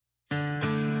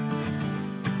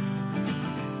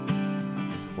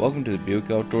Welcome to the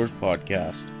Buick Outdoors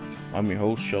Podcast. I'm your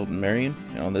host, Sheldon Marion,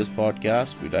 and on this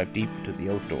podcast, we dive deep into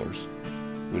the outdoors.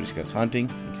 We discuss hunting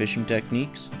and fishing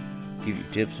techniques, give you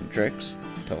tips and tricks,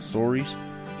 tell stories,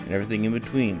 and everything in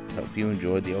between to help you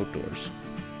enjoy the outdoors.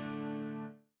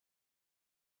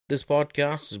 This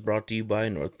podcast is brought to you by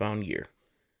Northbound Gear.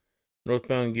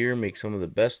 Northbound Gear makes some of the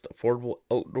best affordable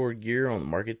outdoor gear on the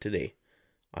market today.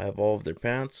 I have all of their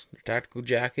pants, their tactical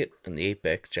jacket, and the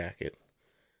Apex jacket.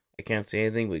 I can't say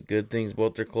anything but good things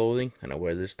about their clothing, and I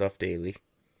wear this stuff daily.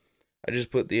 I just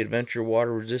put the Adventure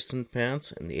water resistant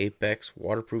pants and the Apex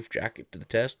waterproof jacket to the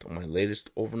test on my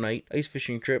latest overnight ice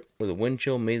fishing trip, where the wind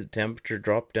chill made the temperature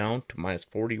drop down to minus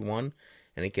 41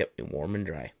 and it kept me warm and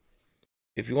dry.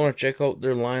 If you want to check out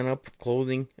their lineup of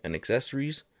clothing and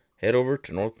accessories, head over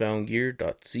to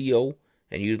northboundgear.co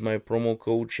and use my promo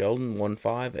code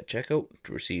Sheldon15 at checkout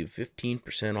to receive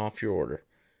 15% off your order.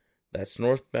 That's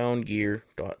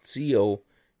northboundgear.co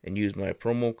and use my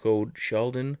promo code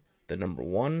Sheldon, the number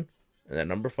 1, and the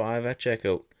number 5 at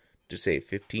checkout to save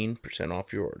 15%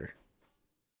 off your order.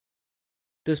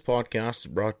 This podcast is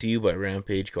brought to you by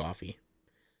Rampage Coffee.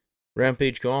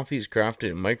 Rampage Coffee is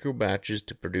crafted in micro batches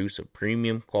to produce a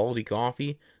premium quality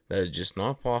coffee that is just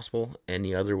not possible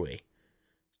any other way.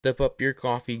 Step up your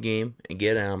coffee game and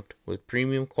get amped with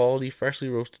premium quality freshly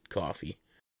roasted coffee.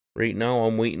 Right now,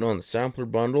 I'm waiting on the sampler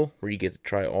bundle where you get to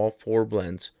try all 4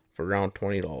 blends for around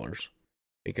 $20.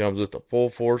 It comes with a full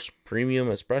force premium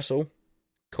espresso,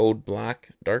 Code Black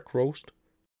dark roast,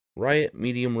 Riot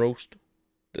medium roast,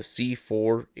 the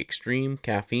C4 extreme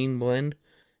caffeine blend,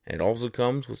 and it also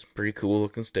comes with some pretty cool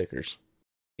looking stickers.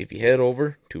 If you head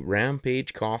over to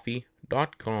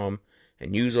rampagecoffee.com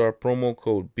and use our promo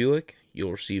code Buick,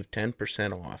 you'll receive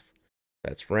 10% off.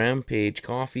 That's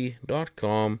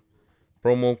rampagecoffee.com.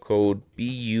 Promo code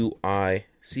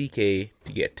BUICK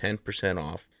to get 10%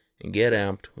 off and get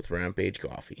amped with Rampage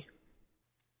Coffee.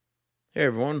 Hey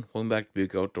everyone, welcome back to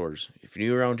Buick Outdoors. If you're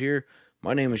new around here,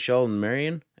 my name is Sheldon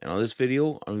Marion, and on this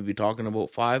video, I'm going to be talking about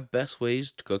 5 best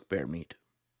ways to cook bear meat.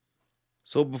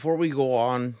 So before we go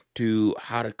on to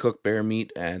how to cook bear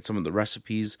meat and some of the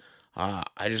recipes,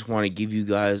 I just want to give you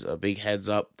guys a big heads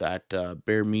up that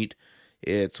bear meat,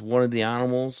 it's one of the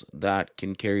animals that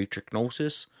can carry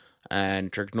trichinosis.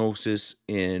 And trichinosis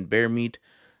in bear meat,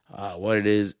 what it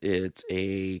is, it's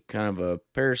a kind of a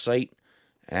parasite,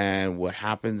 and what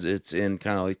happens, it's in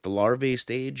kind of like the larvae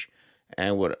stage,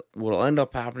 and what'll end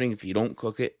up happening if you don't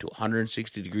cook it to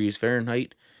 160 degrees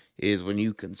Fahrenheit is when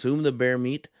you consume the bear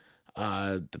meat,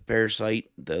 the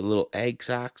parasite, the little egg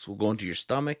sacs will go into your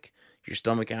stomach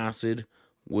acid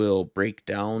will break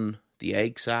down the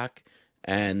egg sac,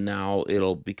 and now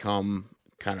it'll become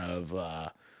kind of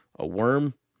a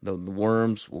worm. The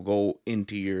worms will go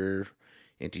into your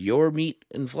meat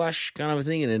and flesh kind of a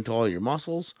thing and into all your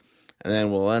muscles. And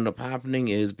then what'll end up happening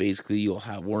is basically you'll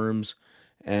have worms.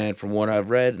 And from what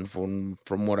I've read and from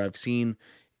what I've seen,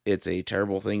 it's a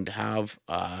terrible thing to have.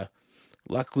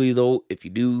 Luckily, though, if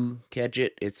you do catch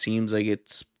it, it seems like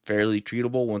it's fairly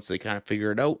treatable once they kind of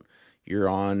figure it out. You're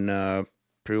on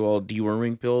pretty well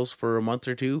deworming pills for a month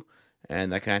or two,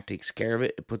 and that kind of takes care of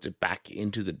it. It puts it back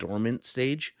into the dormant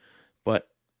stage. But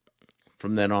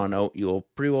from then on out, you'll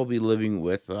pretty well be living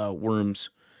with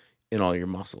worms in all your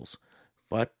muscles.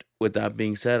 But with that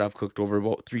being said, I've cooked over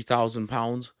about 3,000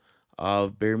 pounds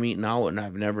of bear meat now, and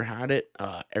I've never had it.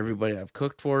 Everybody I've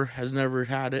cooked for has never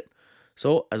had it.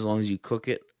 So as long as you cook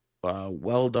it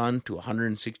well done to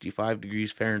 165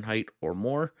 degrees Fahrenheit or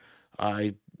more,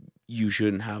 you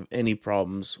shouldn't have any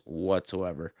problems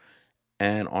whatsoever.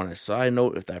 And on a side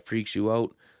note, if that freaks you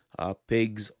out,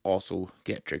 pigs also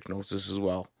get trichinosis as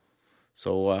well.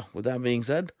 So with that being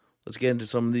said, let's get into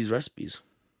some of these recipes.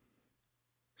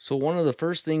 So one of the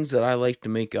first things that I like to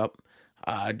make up,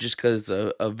 just because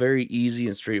it's a very easy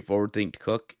and straightforward thing to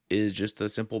cook, is just a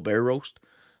simple bear roast.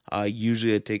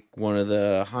 Usually I take one of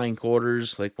the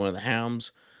hindquarters, like one of the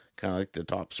hams, kind of like the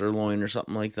top sirloin or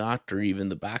something like that, or even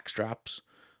the back straps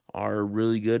are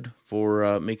really good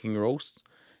for making roasts.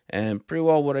 And pretty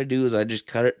well what I do is I just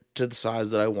cut it to the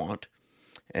size that I want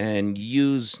and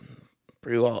use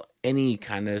pretty well any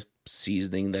kind of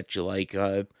seasoning that you like.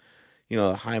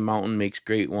 High Mountain makes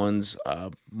great ones,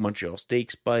 Montreal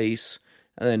steak spice,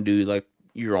 and then do like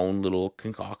your own little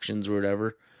concoctions or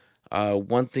whatever.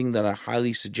 One thing that I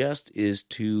highly suggest is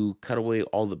to cut away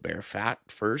all the bear fat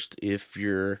first if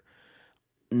you're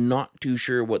not too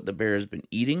sure what the bear has been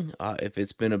eating. If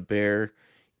it's been a bear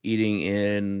eating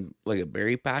in like a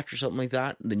berry patch or something like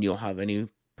that, then you don't have any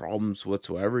problems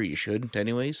whatsoever. You shouldn't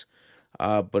anyways.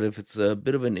 But if it's a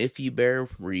bit of an iffy bear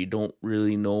where you don't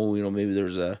really know, maybe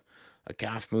there's a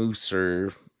calf moose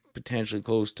or potentially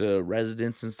close to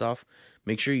residents and stuff,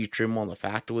 make sure you trim all the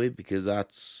fat away, because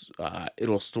that's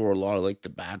it'll store a lot of like the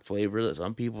bad flavor that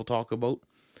some people talk about.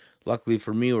 Luckily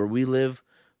for me, where we live,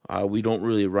 we don't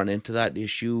really run into that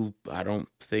issue, I don't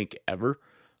think, ever.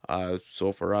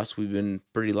 So for us, we've been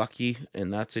pretty lucky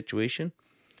in that situation.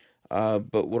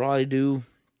 But what I do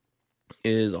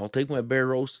is I'll take my bear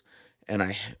roast and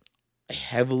I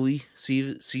heavily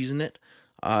season it.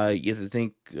 You have to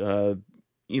think,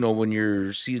 when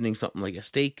you're seasoning something like a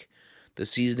steak, the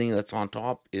seasoning that's on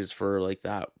top is for like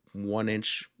that 1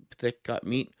 inch thick cut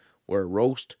meat, where a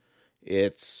roast,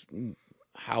 it's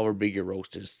however big your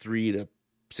roast is, 3 to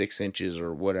 6 inches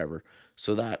or whatever.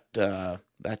 So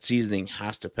that seasoning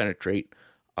has to penetrate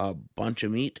a bunch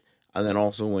of meat. And then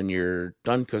also when you're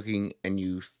done cooking and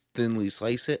you thinly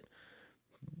slice it,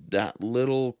 that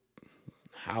little,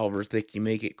 however thick you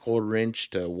make it, 1/4 inch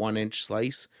to 1 inch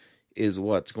slice, is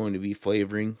what's going to be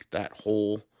flavoring that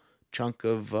whole chunk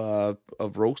of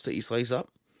roast that you slice up.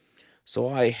 So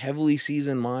I heavily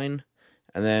season mine,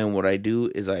 and then what I do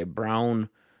is I brown,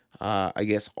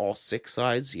 all 6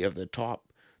 sides. You have the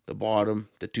top, the bottom,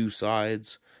 the 2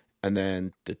 sides, and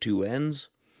then the 2 ends.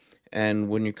 And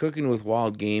when you're cooking with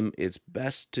wild game, it's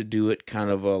best to do it kind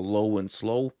of a low and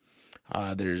slow.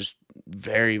 There's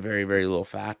very, very, very low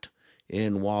fat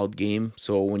in wild game,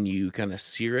 so when you kind of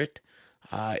sear it,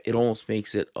 it almost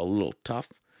makes it a little tough.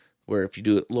 Where if you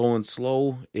do it low and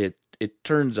slow, it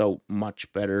turns out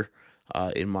much better,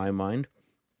 in my mind.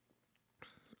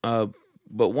 But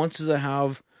once I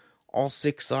have all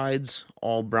 6 sides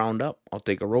all browned up, I'll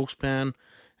take a roast pan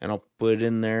and I'll put it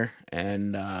in there,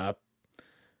 and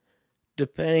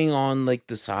depending on like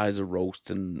the size of roast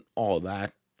and all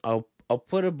that, I'll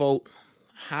put about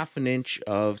 1/2 inch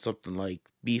of something like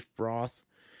beef broth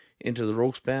into the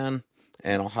roast pan,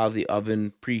 and I'll have the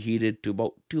oven preheated to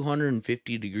about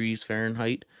 250 degrees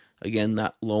Fahrenheit. Again,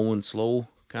 that low and slow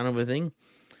kind of a thing.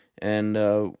 And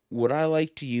what I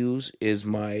like to use is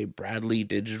my Bradley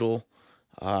digital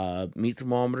meat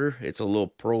thermometer. It's a little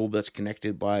probe that's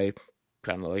connected by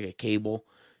kind of like a cable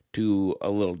to a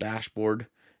little dashboard,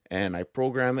 and I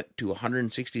program it to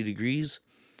 160 degrees.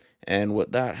 And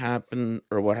what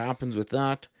happens with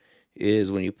that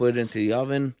is when you put it into the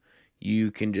oven,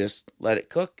 you can just let it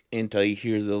cook until you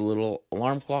hear the little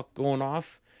alarm clock going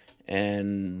off,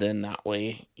 and then that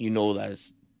way you know that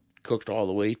it's cooked all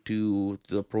the way to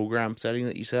the program setting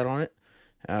that you set on it.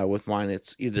 With mine,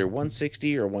 it's either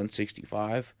 160 or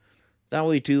 165. That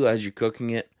way too, as you're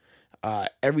cooking it,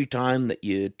 every time that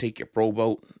you take your probe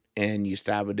out and you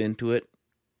stab it into it,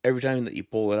 every time that you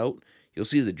pull it out, you'll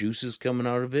see the juices coming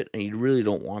out of it, and you really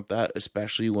don't want that,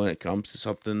 especially when it comes to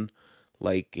something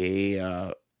like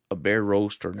a bear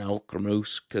roast or an elk or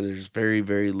moose, because there's very,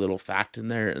 very little fat in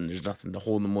there, and there's nothing to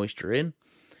hold the moisture in.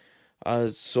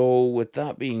 So with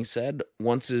that being said,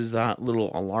 once that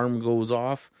little alarm goes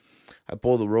off, I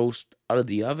pull the roast out of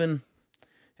the oven,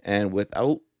 and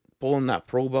without pulling that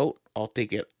probe out, I'll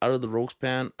take it out of the roast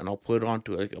pan and I'll put it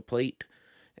onto like a plate,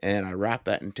 and I wrap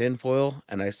that in tin foil,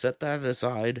 and I set that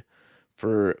aside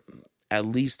for at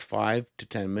least 5 to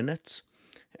 10 minutes.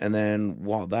 And then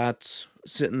while that's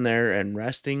sitting there and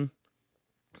resting,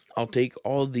 I'll take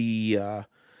all the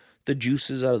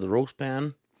juices out of the roast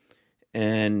pan,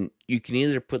 and you can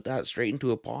either put that straight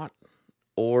into a pot,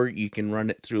 or you can run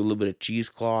it through a little bit of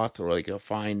cheesecloth or like a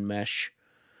fine mesh,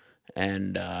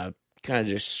 and kind of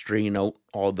just strain out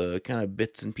all the kind of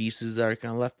bits and pieces that are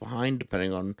kind of left behind,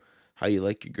 depending on how you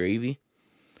like your gravy.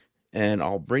 And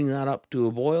I'll bring that up to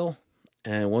a boil,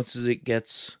 and once it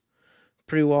gets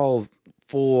pretty well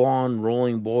full on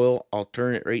rolling boil, I'll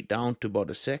turn it right down to about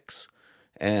a 6,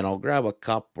 and I'll grab a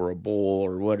cup or a bowl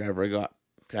or whatever I got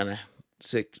kind of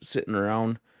sitting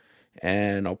around,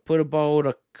 and I'll put about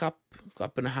a cup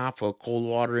and a half of cold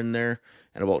water in there,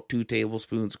 and about 2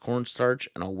 tablespoons of cornstarch,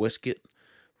 and I'll whisk it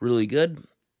really good.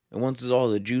 And once all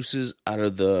the juices out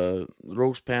of the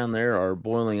roast pan there are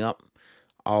boiling up,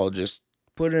 I'll just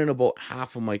put in about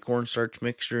half of my cornstarch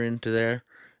mixture into there,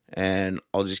 and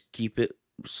I'll just keep it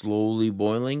slowly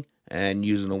boiling, and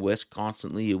using a whisk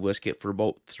constantly. You whisk it for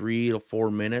about 3 to 4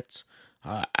 minutes.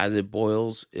 As it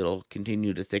boils, it'll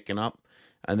continue to thicken up.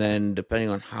 And then depending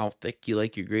on how thick you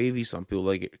like your gravy, some people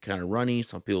like it kind of runny,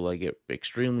 some people like it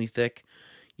extremely thick.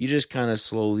 You just kind of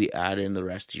slowly add in the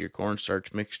rest of your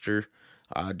cornstarch mixture,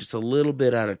 just a little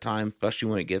bit at a time, especially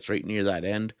when it gets right near that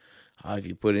end. If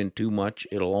you put in too much,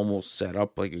 it'll almost set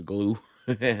up like a glue.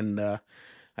 And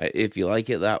if you like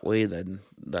it that way, then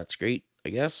that's great, I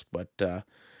guess. But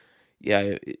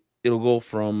it'll go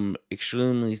from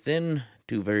extremely thin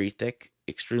to very thick,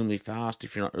 extremely fast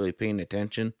if you're not really paying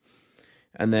attention.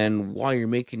 And then while you're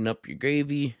making up your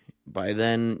gravy, by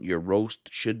then your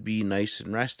roast should be nice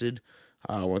and rested.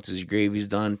 Once your gravy's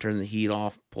done, turn the heat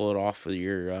off, pull it off of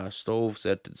your stove,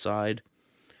 set to the side.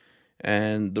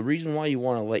 And the reason why you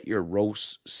want to let your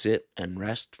roast sit and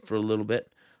rest for a little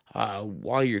bit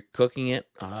while you're cooking it,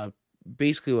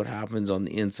 basically what happens on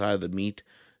the inside of the meat,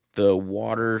 the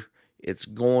water, it's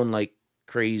going like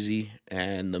crazy,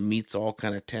 and the meat's all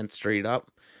kind of tense straight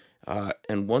up.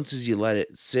 And once as you let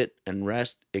it sit and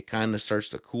rest, it kind of starts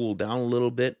to cool down a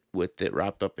little bit with it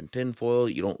wrapped up in tin foil.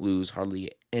 You don't lose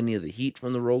hardly any of the heat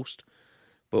from the roast.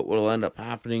 But what will end up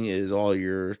happening is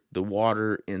the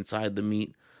water inside the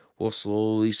meat will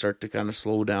slowly start to kind of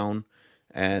slow down,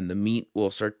 and the meat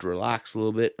will start to relax a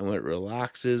little bit. And when it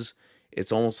relaxes,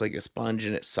 it's almost like a sponge,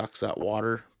 and it sucks that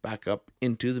water back up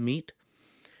into the meat.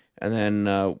 And then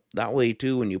that way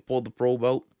too, when you pull the probe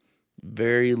out,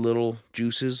 very little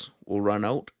juices will run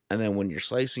out. And then when you're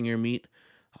slicing your meat,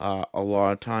 a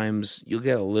lot of times you'll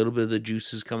get a little bit of the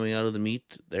juices coming out of the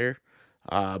meat there.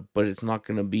 But it's not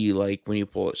going to be like when you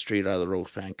pull it straight out of the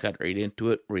roast pan, cut right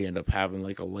into it, where you end up having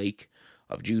like a lake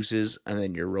of juices, and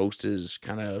then your roast is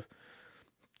kind of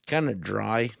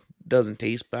dry. Doesn't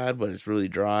taste bad, but it's really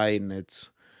dry, and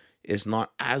it's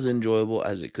not as enjoyable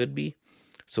as it could be.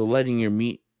 So letting your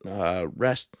meat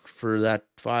rest for that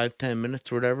 5-10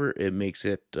 minutes or whatever, it makes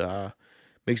it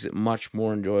much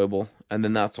more enjoyable. And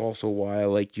then that's also why I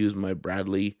like to use my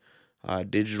Bradley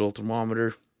digital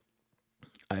thermometer.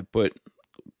 I put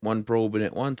one probe in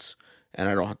it once, and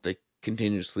I don't have to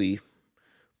continuously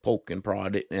poke and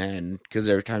prod it, and because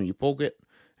every time you poke it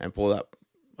and pull that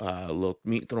little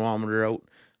meat thermometer out,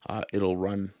 it'll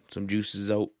run some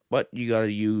juices out. But you got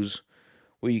to use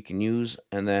what you can use.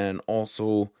 And then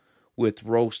also with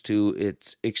roast too,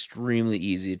 it's extremely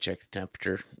easy to check the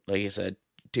temperature. Like I said,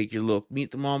 take your little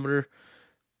meat thermometer,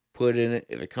 put in it.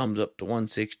 If it comes up to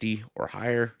 160 or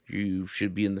higher, you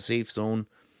should be in the safe zone.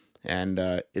 And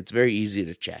it's very easy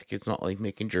to check. It's not like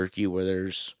making jerky where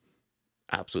there's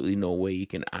absolutely no way you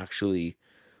can actually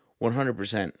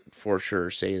 100% for sure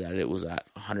say that it was at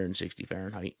 160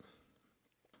 Fahrenheit.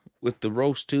 With the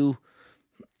roast too,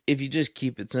 if you just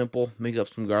keep it simple, make up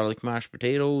some garlic mashed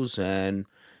potatoes and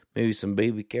maybe some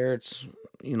baby carrots.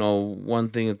 You know, one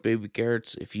thing with baby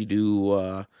carrots, if you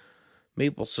do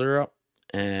maple syrup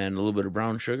and a little bit of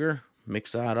brown sugar,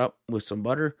 mix that up with some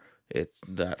butter.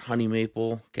 That honey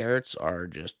maple carrots are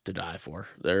just to die for.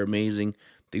 They're amazing.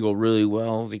 They go really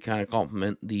well. They kind of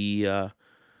complement the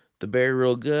berry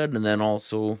real good, and then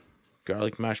also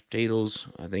garlic mashed potatoes.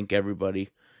 I think everybody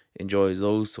enjoys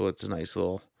those, so it's a nice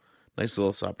little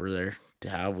supper there to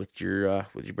have with your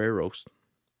berry roast.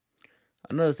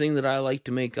 Another thing that I like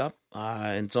to make up,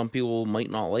 and some people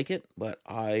might not like it, but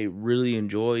I really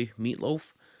enjoy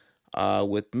meatloaf.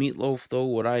 With meatloaf, though,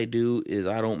 what I do is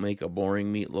I don't make a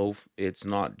boring meatloaf. It's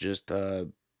not just a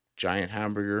giant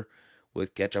hamburger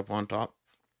with ketchup on top.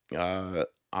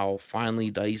 I'll finely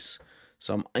dice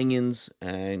some onions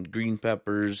and green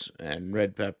peppers and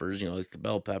red peppers, like the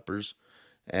bell peppers,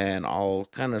 and I'll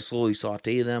kind of slowly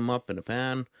saute them up in a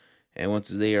pan. And once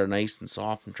they are nice and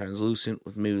soft and translucent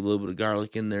with maybe a little bit of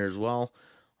garlic in there as well,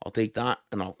 I'll take that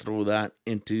and I'll throw that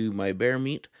into my bear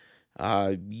meat.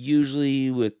 Usually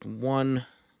with 1,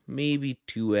 maybe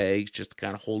 2 eggs just to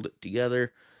kind of hold it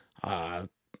together.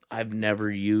 I've never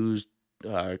used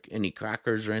any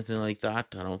crackers or anything like that.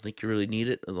 I don't think you really need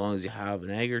it as long as you have an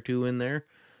egg or 2 in there.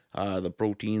 The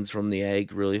proteins from the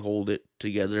egg really hold it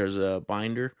together as a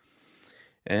binder.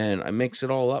 And I mix it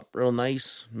all up real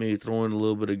nice. Maybe throw in a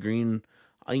little bit of green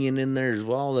onion in there as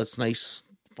well. That's nice,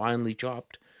 finely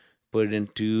chopped. Put it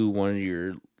into one of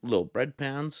your little bread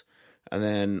pans. And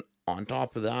then on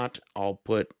top of that, I'll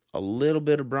put a little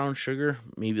bit of brown sugar,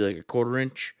 maybe like a 1/4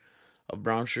 inch of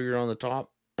brown sugar on the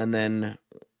top. And then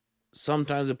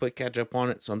sometimes I put ketchup on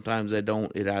it, sometimes I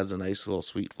don't. It adds a nice little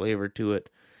sweet flavor to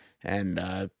it.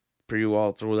 And pretty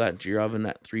well throw that into your oven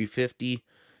at 350.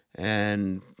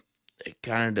 And it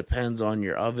kind of depends on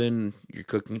your oven. Your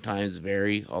cooking times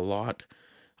vary a lot.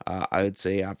 I would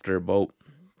say after about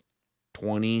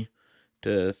 20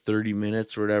 to 30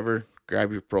 minutes or whatever,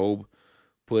 grab your probe,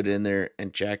 put it in there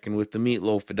and check. And with the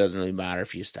meatloaf, it doesn't really matter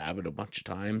if you stab it a bunch of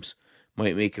times.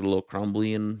 Might make it a little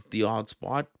crumbly in the odd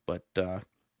spot, but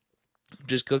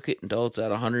just cook it until it's at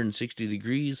 160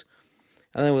 degrees.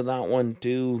 And then with that one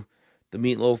too, the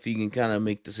meatloaf, you can kind of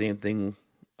make the same thing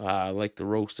like the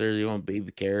roast there. You want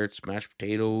baby carrots, mashed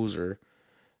potatoes, or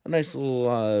a nice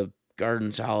little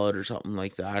garden salad or something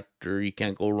like that. Or you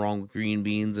can't go wrong with green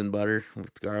beans and butter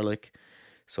with garlic.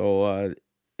 So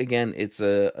again, it's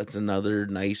another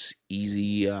nice,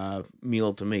 easy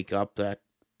meal to make up that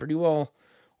pretty well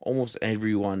almost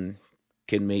everyone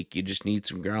can make. You just need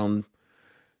some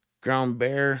ground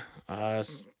bear, a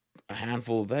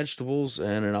handful of vegetables,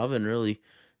 and an oven, really.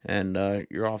 And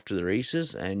you're off to the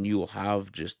races, and you will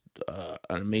have just an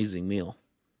amazing meal.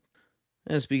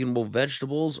 And speaking about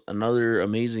vegetables, another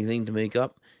amazing thing to make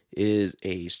up is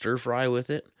a stir fry with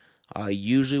it.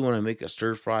 Usually when I make a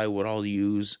stir fry, what I'll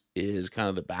use is kind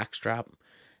of the back strap,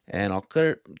 and I'll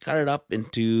cut it up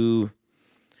into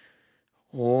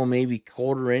maybe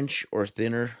 1/4 inch or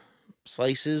thinner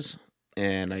slices,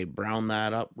 and I brown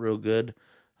that up real good.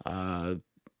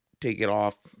 Take it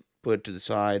off, put it to the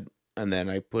side, and then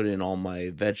I put in all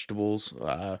my vegetables.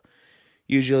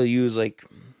 Usually I use, like,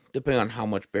 depending on how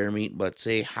much bear meat, but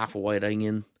say half a white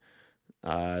onion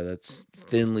that's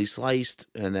thinly sliced,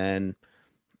 and then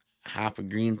half a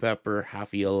green pepper,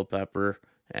 half a yellow pepper,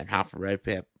 and half a red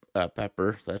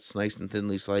pepper that's nice and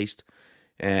thinly sliced.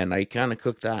 And I kind of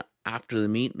cook that after the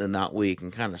meat, then that way it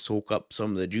can kind of soak up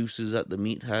some of the juices that the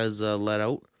meat has let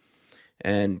out.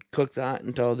 And cook that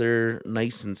until they're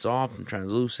nice and soft and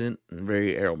translucent and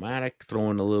very aromatic.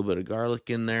 Throw in a little bit of garlic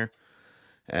in there.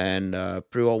 And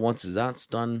pretty well once that's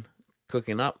done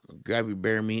cooking up, grab your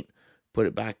bear meat, put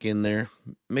it back in there,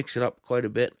 mix it up quite a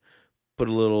bit. Put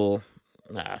a little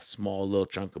small little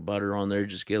chunk of butter on there,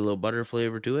 just get a little butter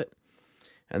flavor to it.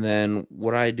 And then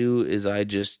what I do is I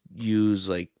just use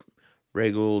like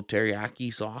regular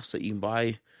teriyaki sauce that you can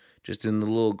buy just in the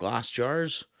little glass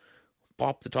jars.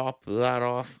 Pop the top of that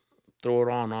off, throw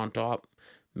it on top,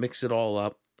 mix it all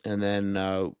up, and then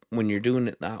when you're doing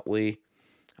it that way,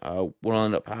 what'll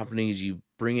end up happening is you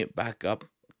bring it back up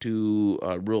to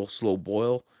a real slow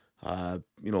boil.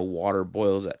 Water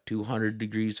boils at 200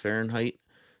 degrees Fahrenheit.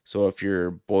 So if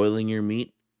you're boiling your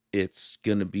meat, it's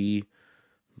going to be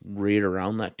right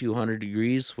around that 200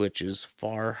 degrees, which is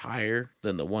far higher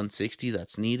than the 160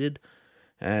 that's needed.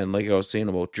 And like I was saying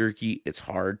about jerky, it's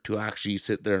hard to actually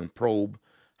sit there and probe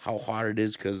how hot it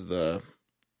is because the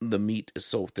meat is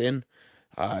so thin.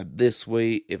 This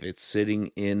way, if it's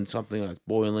sitting in something that's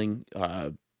boiling,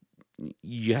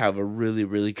 you have a really,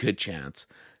 really good chance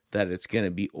that it's going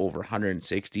to be over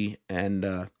 160.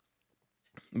 And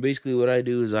basically what I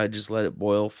do is I just let it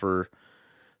boil for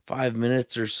 5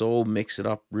 minutes or so, mix it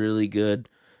up really good,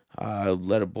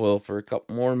 let it boil for a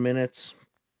couple more minutes,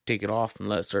 take it off and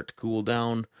let it start to cool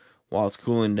down. While it's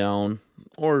cooling down,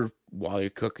 or while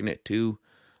you're cooking it too,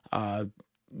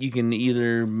 you can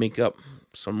either make up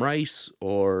some rice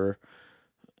or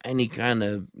any kind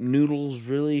of noodles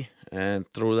really,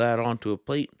 and throw that onto a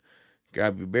plate.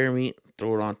 Grab your bear meat,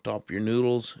 throw it on top of your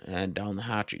noodles, and down the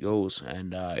hatch it goes.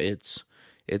 And it's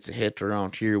a hit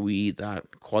around here. We eat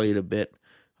that quite a bit.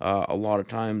 A lot of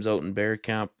times out in bear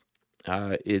camp,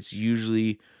 it's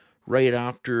usually right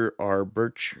after our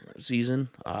birch season,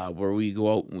 where we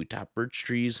go out and we tap birch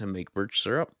trees and make birch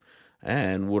syrup.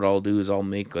 And what I'll do is I'll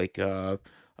make like a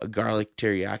garlic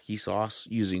teriyaki sauce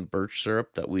using birch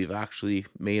syrup that we've actually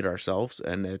made ourselves,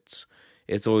 and it's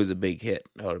always a big hit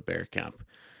out of bear camp.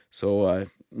 So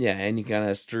any kind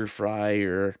of stir fry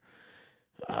or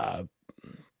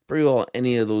pretty well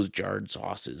any of those jarred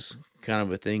sauces kind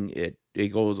of a thing, it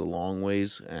goes a long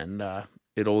ways, and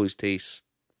it always tastes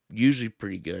usually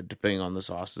pretty good depending on the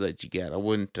sauces that you get. I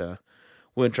wouldn't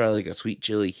try like a sweet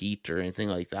chili heat or anything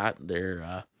like that.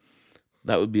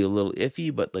 That would be a little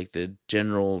iffy, but like the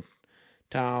general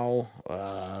Tao,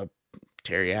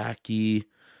 teriyaki,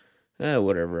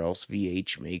 whatever else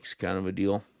VH makes, kind of a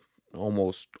deal.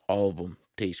 Almost all of them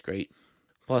taste great.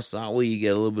 Plus that way you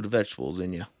get a little bit of vegetables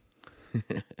in you.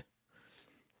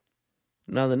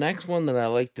 Now the next one that I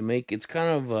like to make, it's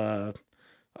kind of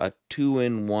a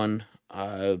 2-in-1.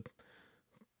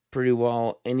 Pretty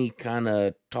well any kind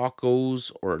of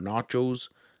tacos or nachos.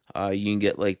 You can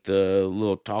get like the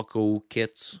little taco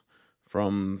kits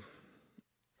from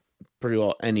pretty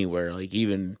well anywhere. Like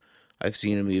even I've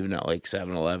seen them even at like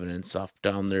 7-Eleven and stuff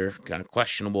down there, kind of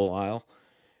questionable aisle.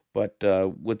 But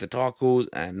with the tacos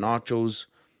and nachos,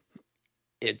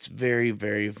 it's very,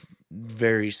 very,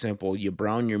 very simple. You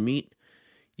brown your meat.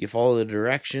 You follow the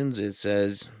directions. It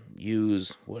says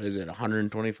use,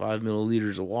 125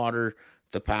 milliliters of water,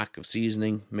 the pack of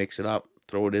seasoning, mix it up,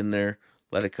 throw it in there,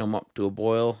 let it come up to a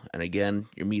boil. And again,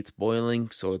 your meat's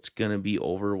boiling, so it's going to be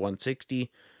over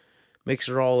 160. Mix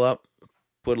it all up,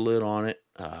 put a lid on it,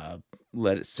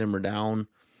 let it simmer down,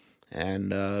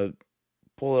 and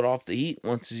pull it off the heat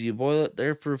once you boil it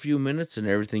there for a few minutes and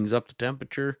everything's up to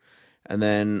temperature. And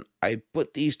then I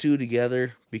put these two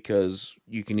together because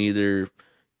you can either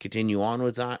continue on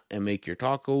with that and make your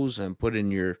tacos and put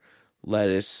in your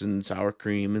lettuce and sour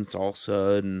cream and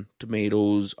salsa and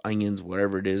tomatoes, onions,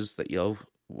 whatever it is that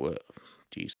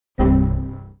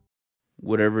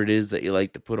whatever it is that you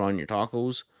like to put on your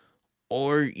tacos.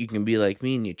 Or you can be like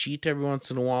me and you cheat every once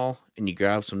in a while and you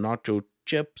grab some nacho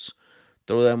chips,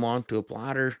 throw them onto a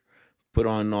platter, put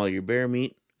on all your bear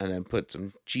meat, and then put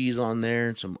some cheese on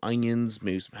there, some onions,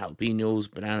 maybe some jalapenos,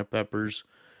 banana peppers,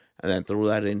 and then throw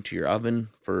that into your oven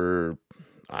for,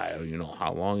 I don't even know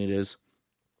how long it is,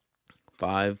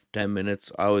 5-10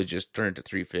 minutes. I always just turn it to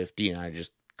 350 and I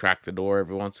just crack the door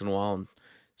every once in a while and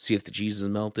see if the cheese is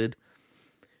melted.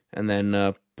 And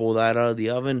then pull that out of the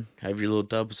oven, have your little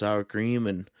tub of sour cream,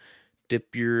 and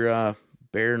dip your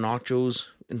bear nachos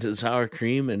into the sour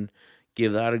cream and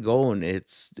give that a go. And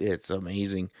it's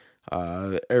amazing.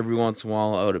 Every once in a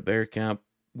while out at bear camp,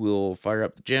 we'll fire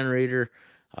up the generator,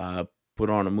 put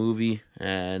on a movie,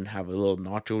 and have a little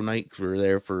nacho night because we were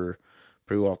there for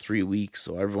pretty well 3 weeks.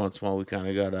 So every once in a while, we kind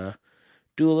of gotta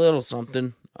do a little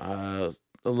something, a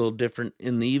little different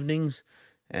in the evenings,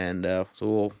 and so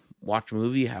we'll watch a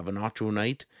movie, have a nacho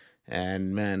night,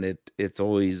 and man, it's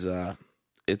always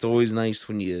nice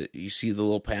when you see the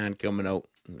little pan coming out.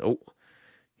 Oh,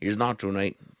 here's nacho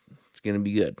night. It's gonna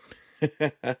be good.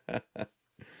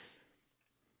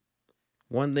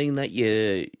 One thing that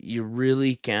you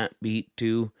really can't beat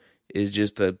too is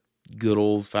just a good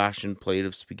old fashioned plate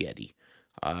of spaghetti.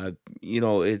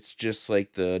 It's just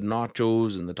like the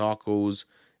nachos and the tacos.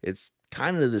 It's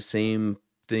kind of the same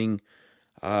thing.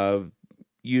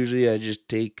 Usually I just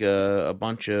take a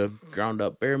bunch of ground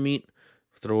up bear meat,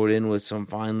 throw it in with some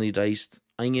finely diced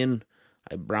onion.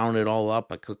 I brown it all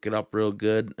up. I cook it up real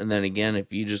good. And then again,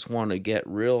 if you just want to get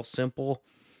real simple,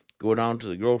 go down to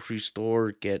the grocery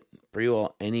store, get pretty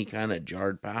well any kind of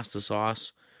jarred pasta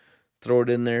sauce, throw it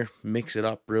in there, mix it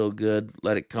up real good,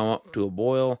 let it come up to a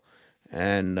boil.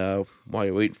 And while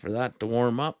you're waiting for that to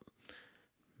warm up,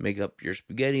 make up your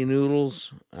spaghetti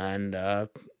noodles. And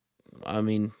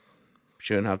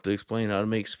shouldn't have to explain how to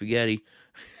make spaghetti.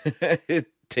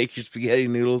 Take your spaghetti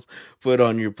noodles, put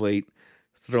on your plate,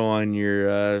 throw on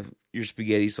your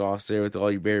spaghetti sauce there with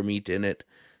all your bear meat in it,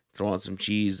 throw on some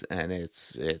cheese, and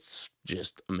it's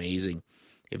just amazing.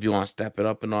 If you want to step it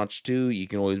up a notch too, you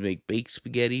can always make baked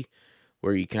spaghetti,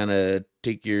 where you kind of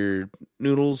take your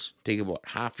noodles, take about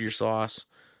half your sauce,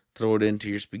 throw it into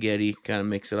your spaghetti, kind of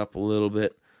mix it up a little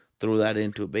bit, throw that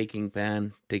into a baking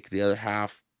pan, take the other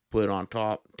half, put it on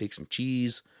top, take some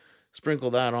cheese,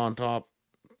 sprinkle that on top,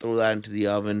 throw that into the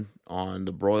oven on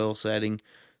the broil setting,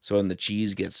 so when the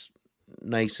cheese gets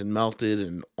nice and melted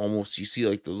and almost you see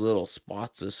like those little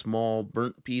spots of small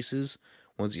burnt pieces.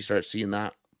 Once you start seeing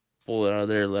that, pull it out of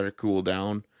there, let it cool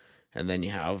down, and then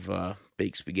you have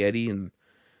baked spaghetti, and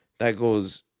that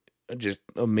goes just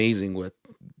amazing with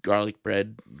garlic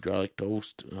bread, garlic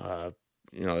toast.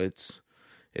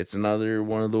 It's another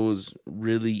one of those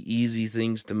really easy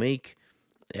things to make.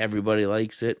 Everybody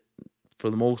likes it for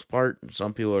the most part.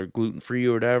 Some people are gluten-free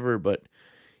or whatever, but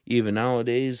even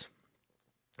nowadays,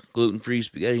 gluten-free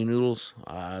spaghetti noodles,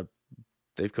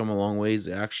 they've come a long ways.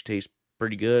 They actually taste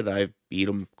pretty good. I've eat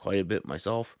them quite a bit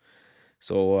myself.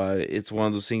 So it's one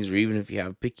of those things where even if you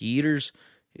have picky eaters,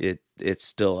 it's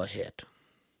still a hit.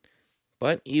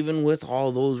 But even with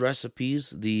all those recipes,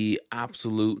 the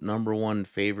absolute number one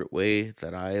favorite way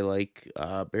that I like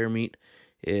bear meat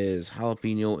is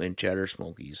jalapeno and cheddar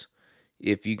smokies.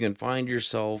 If you can find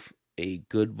yourself a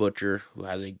good butcher who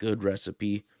has a good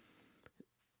recipe,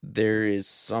 there is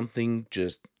something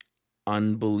just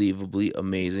unbelievably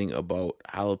amazing about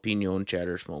jalapeno and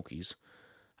cheddar smokies.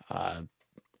 I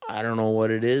don't know what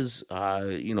it is.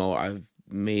 I've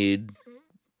made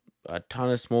a ton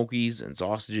of smokies and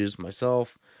sausages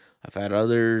myself. I've had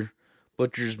other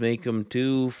butchers make them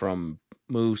too, from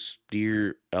moose,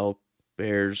 deer, elk,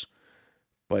 bears.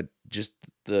 But just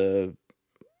the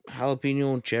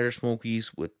jalapeno and cheddar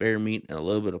smokies with bear meat and a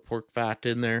little bit of pork fat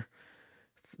in there,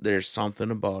 there's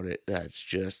something about it that's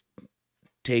just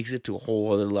takes it to a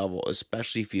whole other level,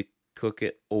 especially if you cook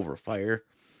it over fire.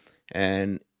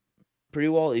 And pretty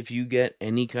well, if you get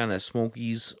any kind of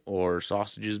smokies or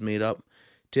sausages made up,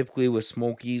 typically with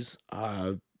smokies,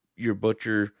 your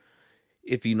butcher,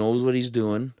 if he knows what he's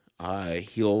doing,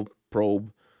 he'll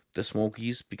probe the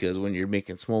smokies, because when you're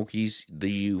making smokies,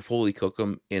 you fully cook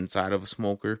them inside of a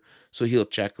smoker. So he'll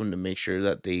check them to make sure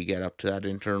that they get up to that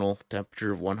internal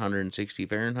temperature of 160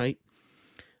 Fahrenheit.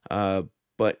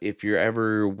 But if you're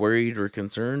ever worried or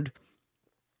concerned,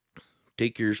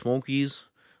 take your smokies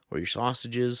or your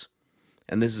sausages,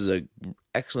 and this is an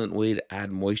excellent way to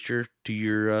add moisture to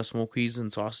your smokies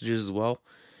and sausages as well,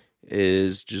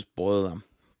 is just boil them.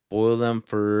 Boil them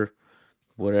for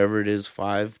whatever it is,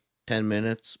 5-10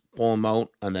 minutes, pull them out,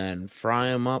 and then fry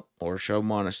them up or shove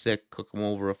them on a stick, cook them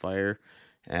over a fire,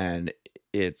 and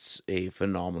it's a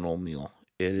phenomenal meal.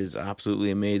 It is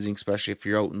absolutely amazing, especially if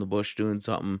you're out in the bush doing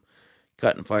something,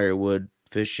 cutting firewood,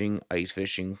 fishing, ice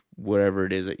fishing, whatever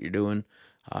it is that you're doing.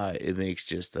 It makes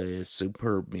just a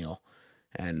superb meal.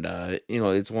 And,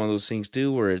 it's one of those things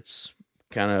too where it's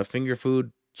kind of finger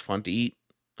food. It's fun to eat.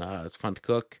 It's fun to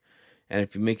cook. And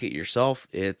if you make it yourself,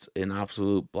 it's an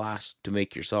absolute blast to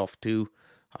make yourself too.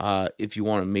 If you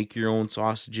want to make your own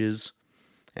sausages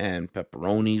and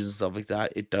pepperonis and stuff like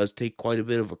that, it does take quite a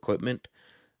bit of equipment.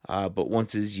 But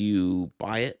once as you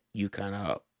buy it, you kind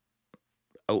of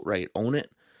outright own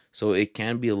it. So it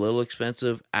can be a little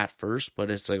expensive at first, but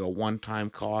it's like a one-time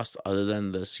cost other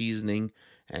than the seasoning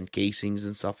and casings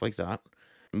and stuff like that.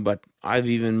 But I've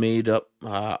even made up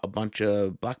a bunch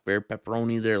of black bear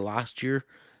pepperoni there last year.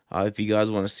 If you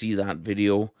guys want to see that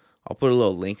video, I'll put a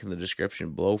little link in the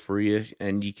description below for you,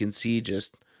 and you can see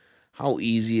just how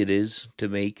easy it is to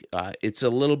make. It's a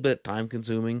little bit time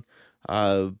consuming,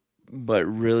 but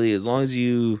really, as long as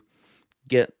you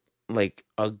get like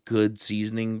a good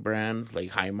seasoning brand,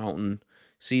 like High Mountain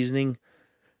seasoning,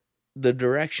 the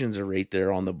directions are right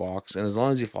there on the box, and as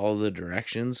long as you follow the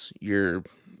directions, you're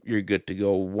good to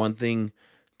go. One thing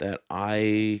that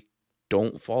I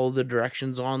don't follow the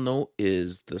directions on though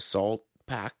is the salt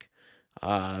pack.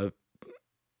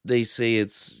 They say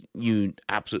you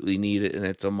absolutely need it and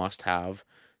it's a must have,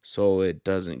 so it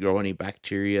doesn't grow any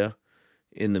bacteria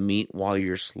in the meat while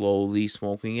you're slowly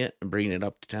smoking it and bringing it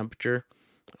up to temperature.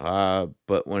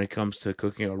 But when it comes to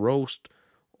cooking a roast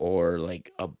or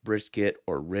like a brisket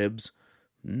or ribs,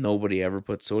 nobody ever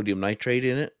puts sodium nitrate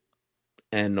in it,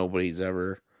 and nobody's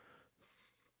ever,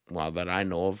 well, that I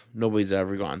know of, nobody's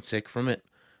ever gotten sick from it.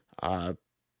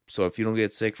 So if you don't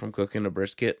get sick from cooking a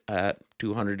brisket at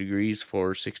 200 degrees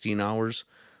for 16 hours,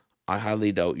 I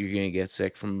highly doubt you're going to get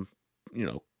sick from,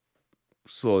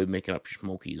 slowly making up your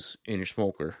smokies in your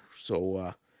smoker.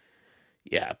 So,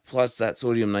 yeah, plus that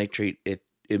sodium nitrate,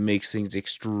 it makes things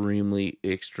extremely,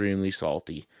 extremely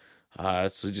salty.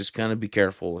 So just kind of be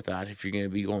careful with that if you're going to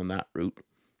be going that route.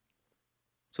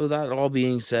 So that all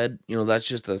being said, that's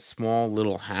just a small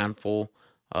little handful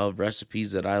of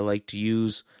recipes that I like to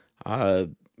use.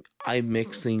 I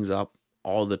mix things up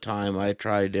all the time. I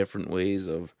try different ways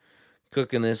of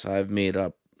cooking this. I've made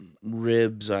up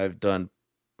ribs. I've done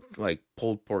like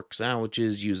pulled pork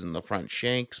sandwiches using the front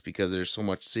shanks because there's so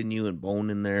much sinew and bone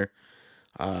in there.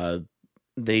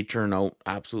 They turn out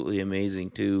absolutely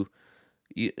amazing too.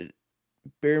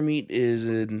 Bear meat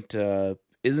isn't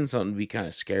something to be kind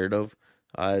of scared of.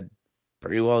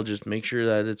 Pretty well just make sure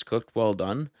that it's cooked well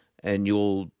done, and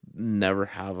you'll never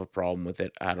have a problem with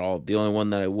it at all. The only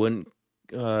one that I wouldn't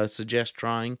suggest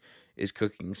trying is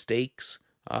cooking steaks,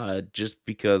 just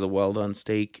because a well done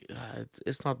steak,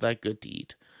 it's not that good to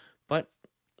eat. But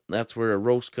that's where a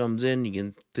roast comes in. You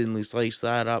can thinly slice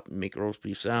that up and make roast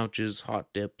beef sandwiches, hot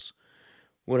dips,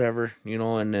 whatever,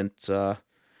 and it's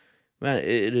man,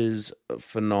 it is a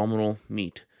phenomenal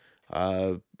meat.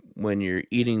 When you're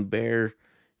eating bear,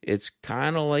 it's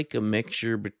kind of like a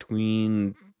mixture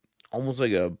between almost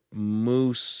like a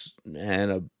moose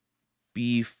and a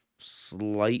beef,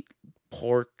 slight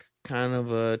pork kind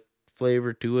of a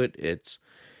flavor to it.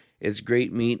 It's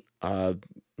great meat.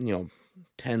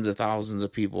 Tens of thousands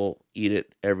of people eat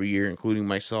it every year, including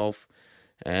myself.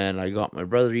 And I got my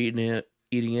brother eating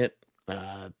it.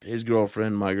 His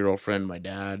girlfriend, my girlfriend, my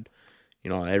dad.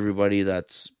 Everybody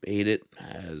that's ate it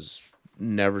has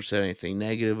never said anything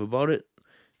negative about it,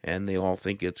 and they all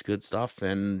think it's good stuff.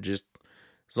 And just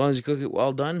as long as you cook it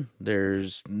well done,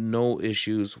 there's no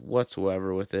issues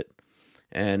whatsoever with it.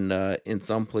 And in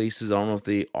some places, I don't know if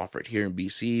they offer it here in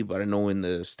BC, but I know in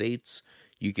the States,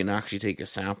 you can actually take a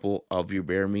sample of your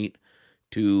bear meat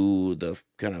to the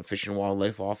kind of fish and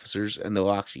wildlife officers, and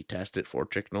they'll actually test it for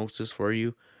trichinosis for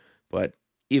you. But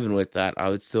even with that, I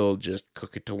would still just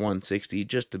cook it to 160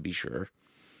 just to be sure.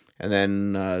 And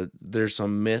then there's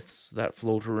some myths that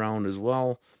float around as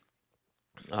well.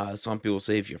 Some people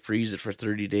say if you freeze it for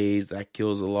 30 days, that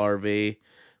kills the larvae.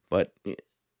 But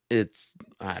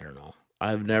I don't know.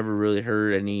 I've never really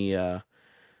heard any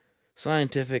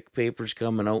scientific papers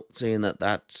coming out saying that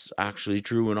that's actually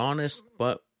true and honest.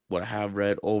 But what I have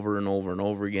read over and over and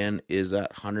over again is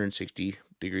that 160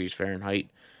 degrees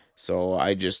Fahrenheit. So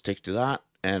I just stick to that,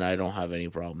 and I don't have any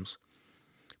problems.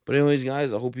 But anyways,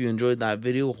 guys, I hope you enjoyed that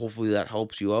video. Hopefully that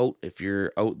helps you out. If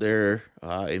you're out there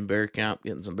in bear camp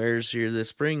getting some bears here this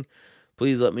spring,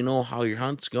 please let me know how your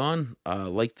hunt's gone.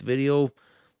 Like the video,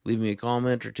 leave me a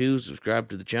comment or two, subscribe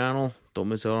to the channel. Don't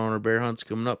miss out on our bear hunts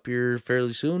coming up here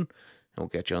fairly soon, and we'll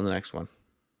catch you on the next one.